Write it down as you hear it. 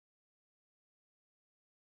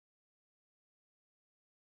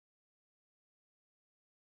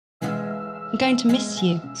I'm going to miss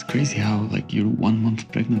you. It's crazy how, like, you're 1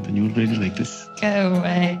 month pregnant and you're already like this. Go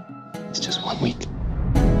away. It's just 1 week.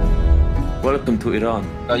 Welcome to Iran.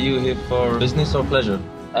 Are you here for business or pleasure?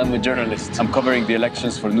 I'm a journalist. I'm covering the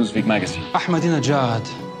elections for Newsweek magazine. Ahmadinejad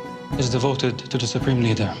is devoted to the supreme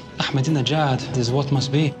leader. Ahmadinejad is what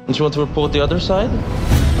must be. Don't you want to report the other side?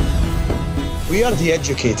 We are the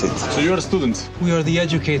educated. So you're a student? We are the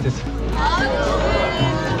educated.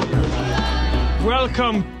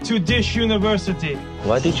 Welcome to Dish University.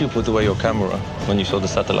 Why did you put away your camera when you saw the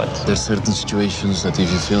satellites? There's certain situations that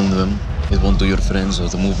if you film them, it won't do your friends or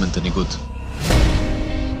the movement any good.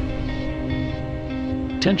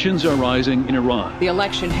 Tensions are rising in Iran. The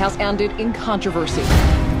election has ended in controversy.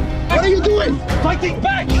 What are you doing? Fighting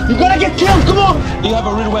back! You're gonna get killed, come on! You have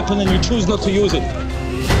a real weapon and you choose not to use it.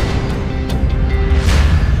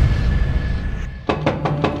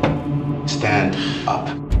 Stand up.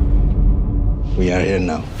 We are here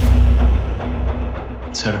now.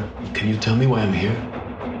 Sir, can you tell me why I'm here?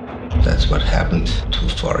 That's what happened to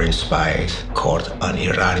foreign spies caught on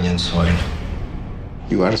Iranian soil.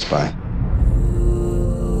 You are a spy.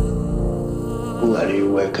 Who are you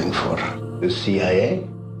working for? The CIA?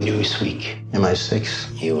 Newsweek?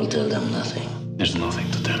 MI6? You will tell them nothing. There's nothing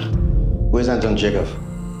to tell. Who is Anton Chekhov?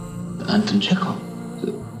 Anton Chekhov?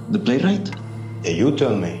 The playwright? Yeah, you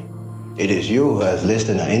tell me. It is you who has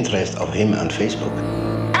listed an interest of him on Facebook.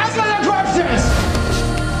 Answer the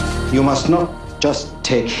questions! You must not just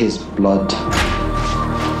take his blood.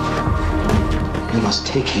 You must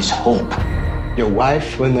take his hope. Your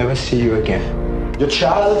wife will never see you again. Your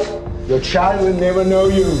child will never know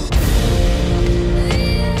you.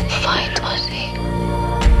 Fight, Ozzy.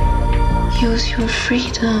 Use your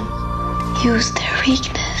freedom. Use their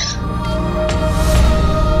weakness.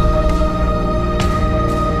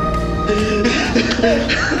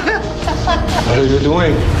 What are you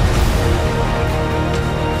doing?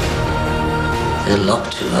 They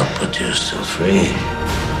locked you up, but you're still free.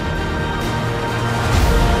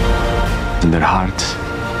 In their hearts,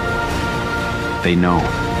 they know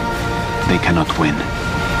they cannot win.